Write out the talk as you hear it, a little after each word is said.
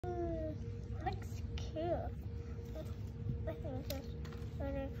too. I think just put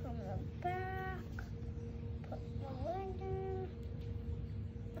it from the back. Put the window.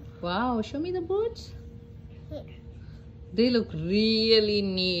 Wow, show me the boots. Here. They look really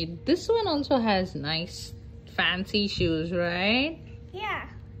neat. This one also has nice fancy shoes, right? Yeah,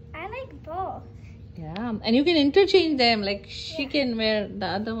 I like both. Yeah, and you can interchange them. Like she can wear the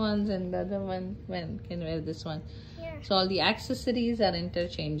other ones and the other one can wear this one. Yeah. So all the accessories are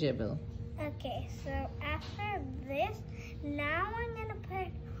interchangeable. Okay, so after this, now I'm gonna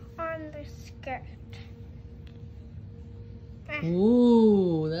put on the skirt.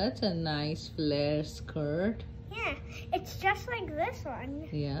 Ooh, that's a nice flare skirt. Yeah, it's just like this one.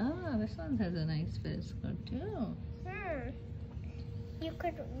 Yeah, this one has a nice flare skirt too. You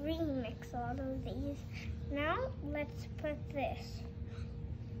could remix all of these. Now let's put this.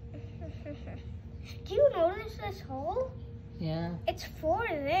 Do you notice this hole? Yeah. It's for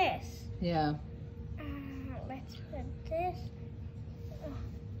this. Yeah. Let's put this.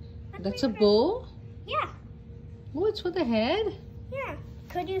 That's a bow? Yeah. Oh, it's for the head? Yeah.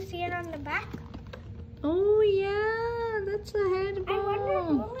 Could you see it on the back? Oh, yeah. That's a head bow. I wonder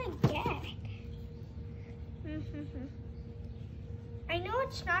who would get. I know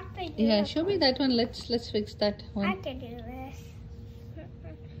it's not the unicorn. Yeah, show me that one. Let's fix that one. I can do this.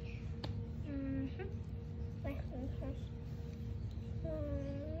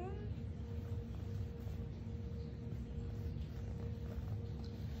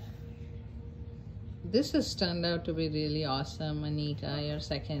 This has turned out to be really awesome, Anika, your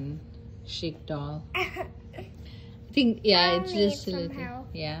second chic doll. I think, yeah, I'll it's just a need little. some help.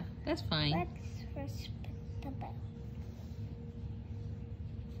 Yeah, that's fine. Let's first put the bow.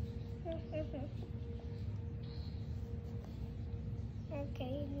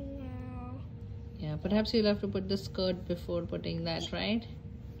 Okay, now. Yeah, perhaps you'll have to put the skirt before putting that, right?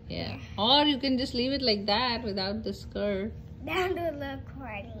 Yeah. Or you can just leave it like that without the skirt. That would look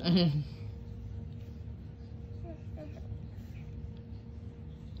funny.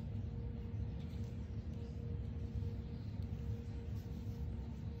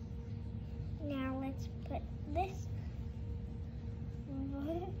 Now let's put this.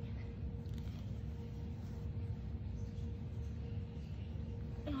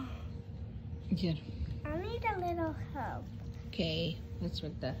 Here. I need a little help. Okay, let's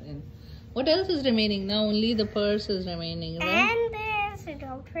put that in. What else is remaining? Now only the purse is remaining, right? And this.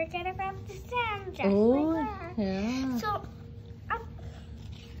 Don't forget about the stem. Just like that. Yeah. So,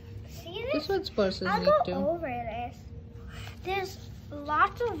 see This one's purse is I'll neat go too. over this. There's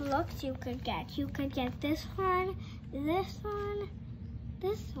lots of looks you could get. You could get this one, this one,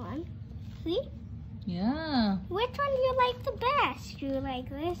 this one. See? Yeah. Which one do you like the best? Do you like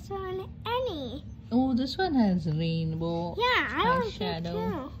this one? Any? Oh, this one has rainbow Yeah, I like it eyeshadow.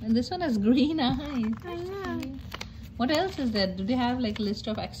 too. And this one has green eyes. I know. What else is there? Do they have like a list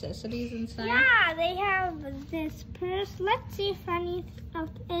of accessories inside? Yeah, they have this purse. Let's see if any of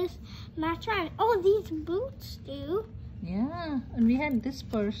this match on. Oh, these boots do. Yeah, and we had this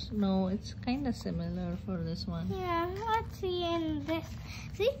purse. No, it's kind of similar for this one. Yeah, let's see in this.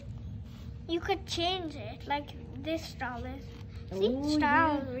 See? You could change it like this style is. See? Oh,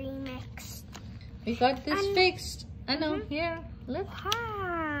 Style remix. We got this And- fixed. I know, here, look.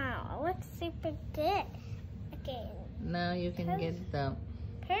 Wow. Let's see for this. Okay. Now you can get the,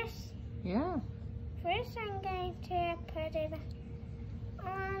 First, yeah. I'm going to put it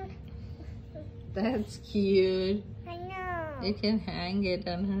on. That's cute. I know. You can hang it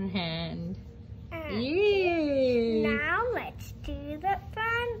on her hand. And Yay! now let's do the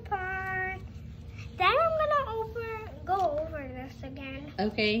fun part. Then I'm gonna go over this again.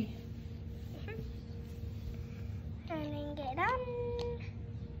 Okay. Turning it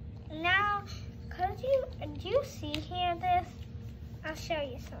on. Now, do you see here this? I'll show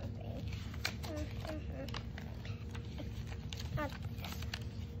you something. Not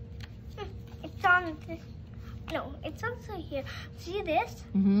this. It's on this. No, it's also here. See this?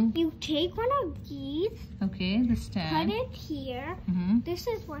 Mm-hmm. You take one of these, Okay, the put stand. it here. Mm-hmm. This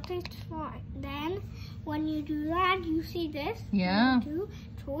is what it's for. Then, when you do that, you see this? Yeah. You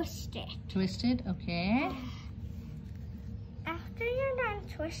twist it. Twisted, okay. After you're done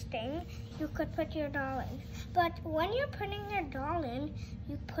twisting, you could put your doll in. But when you're putting your doll in,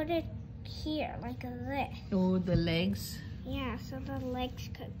 you put it here, like this. Oh, the legs. Yeah, so the legs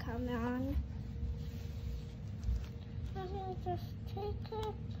could come on. And then just take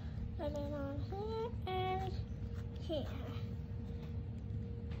it, put it on here and here.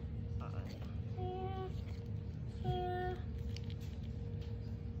 On here, here.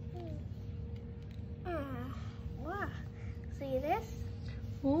 Wow. See this?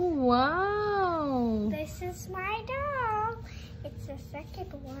 Oh, wow. This is my doll. It's the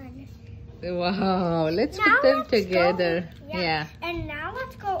second one. Wow, let's Now put them let's together. go, Yeah. And now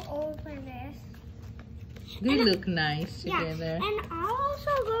let's go over this. They look nice together. And I'll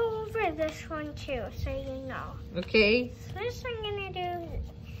also go over this one too, so you know. Okay. First I'm gonna do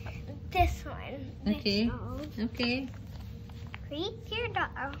this one. Okay. This doll. Okay. Create your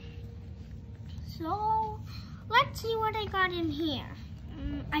doll. So let's see what I got in here.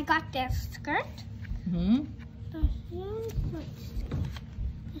 I got this skirt. Mm-hmm. The shoes. Let's see.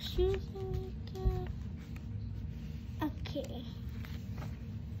 The shoes. Okay.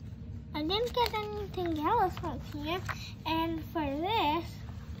 I didn't get anything else up here. And for this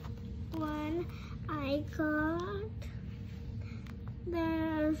one, I got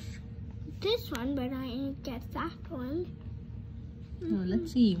this one, but I didn't get that one. Oh,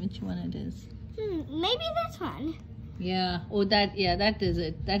 let's see which one it is. Maybe this one. Yeah. Oh, that is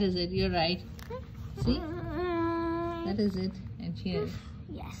it. That is it. You're right. See? That is it. And here.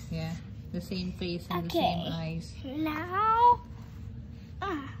 Yes. Yeah. The same face and the same eyes. Now,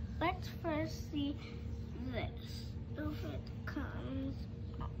 let's first see this. If it comes.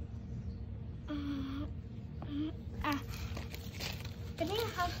 Can you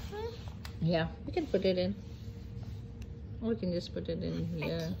help me? Yeah. We can put it in. Or we can just put it in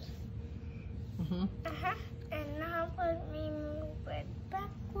here. And now let me move it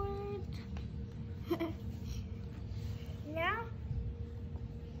backwards. Now,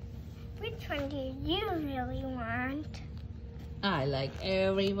 which one do you really want? I like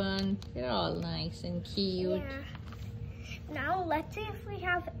everyone. They're all nice and cute. Yeah. Now let's see if we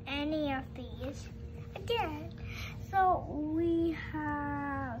have any of these. Again. So we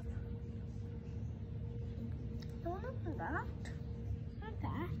have. Don't know that. Not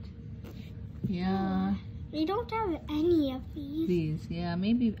that. Yeah. We don't have any of these. These, yeah,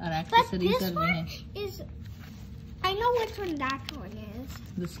 maybe our But accessories this are one behind. is. I know which one that one is.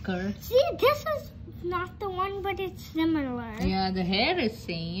 The skirt. See, this is not the one, but it's similar. Yeah, the hair is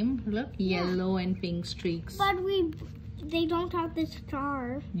same. Look, yellow and pink streaks. But they don't have the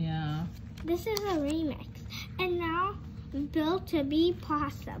star. Yeah. This is a remix. And now, built to be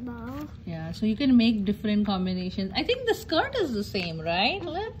possible. Yeah, so you can make different combinations. I think the skirt is the same, right?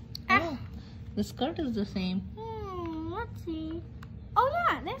 Look. Oh, the skirt is the same. Let's see. Oh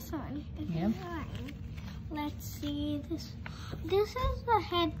yeah, this one. Yep. Let's see this. This is the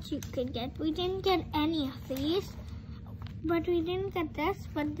head you could get. We didn't get any of these, but we didn't get this.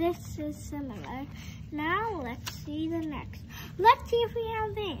 But this is similar. Now let's see the next. Let's see if we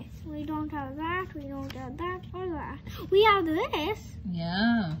have this. We don't have that. We don't have that or that. We have this.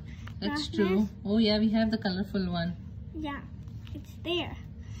 Yeah, that's true. This. Oh yeah, we have the colorful one. Yeah, it's there.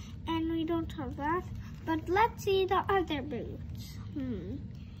 And we don't have that. But let's see the other boots.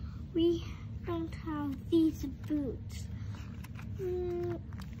 We don't have these boots.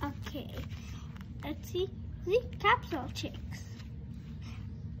 Okay. Let's see. The Capsule Chix.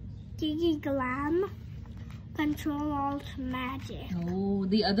 Gigi Glam. Control Alt Magic. Oh,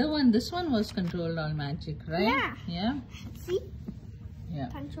 the other one, this one was Control All Magic, right? Yeah. Yeah? See? Yeah.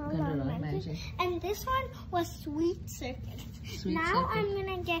 Control All Magic. And this one was Sweet Circuit. Now I'm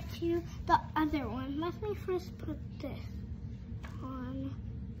going to get you the other one. Let me first put this on.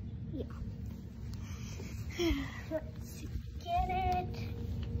 Yeah. Let's get it.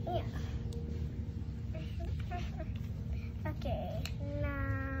 Yeah. Okay.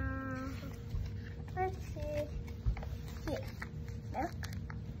 Now, let's see. Here. Look.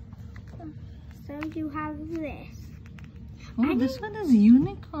 So you have this. Oh, this one is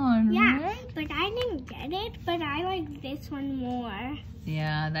unicorn, Yeah, right? but I didn't get it, but I like this one more.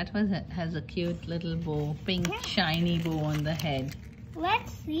 Yeah, that was has a cute little bow, pink shiny bow on the head.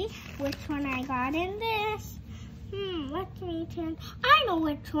 Let's see which one I got in this. Let me turn. I know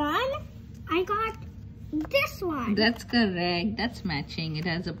which one. I got this one. That's correct. That's matching. It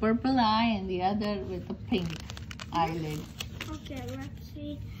has a purple eye and the other with a pink eyelid. Okay, let's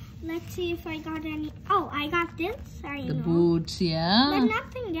see. Let's see if I got any. Oh, I got this. The boots, yeah. But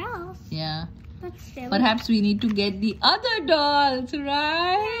nothing else. Yeah. But still. Perhaps we need to get the other dolls,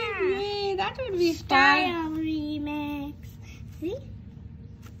 right? Yeah. Yay, that would be fun. Style remix. See?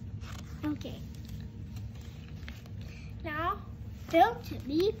 Okay. Now, built to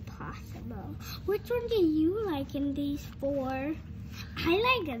be possible. Which one do you like in these four?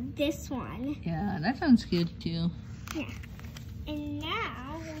 I like this one. Yeah, that sounds cute too. Yeah. And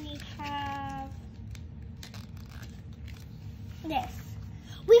now we have this.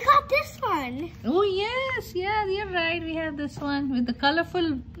 We got this one. Oh yes, yeah, you're right. We have this one with the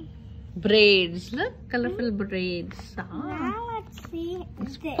colorful braids. Look, colorful braids. Now let's let's see.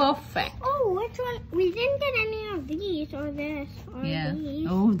 It's this. perfect. Oh, which one? We didn't get any of these or this or Yeah. these.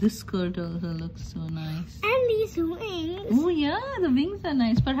 Oh, this skirt also looks so nice. And these wings. Oh yeah, the wings are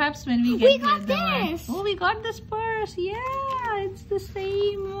nice. Perhaps when we get We got the other one. this. Oh, we got this purse. Yeah, it's the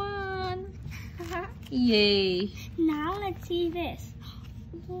same one. Yay. Now let's see this.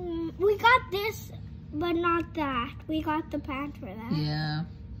 We got this, but not that. We got the pant for that. Yeah.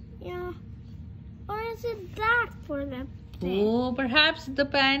 Yeah. Or is it that for the thing? Oh, perhaps the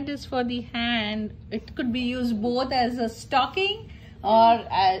pant is for the hand. It could be used both as a stocking or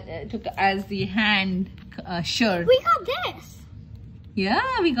as the hand shirt. We got this.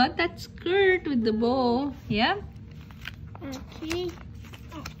 Yeah, we got that skirt with the bow. Yeah. Okay.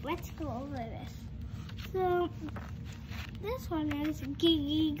 Oh, let's go over this. So, this one is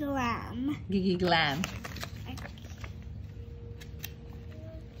Gigi Glam. Gigi Glam.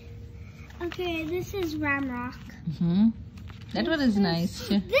 Okay, this is Ramrock. That one is nice.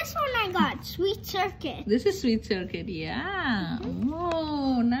 This one I got, Sweet Circuit. This is Sweet Circuit. Yeah.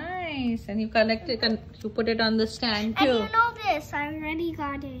 Oh, nice. And you collected and you put it on the stand too. And you know this, I already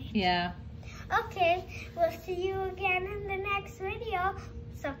got it. Yeah. Okay, we'll see you again in the next video.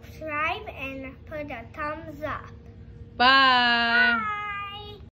 Subscribe and put a thumbs up. Bye. Bye.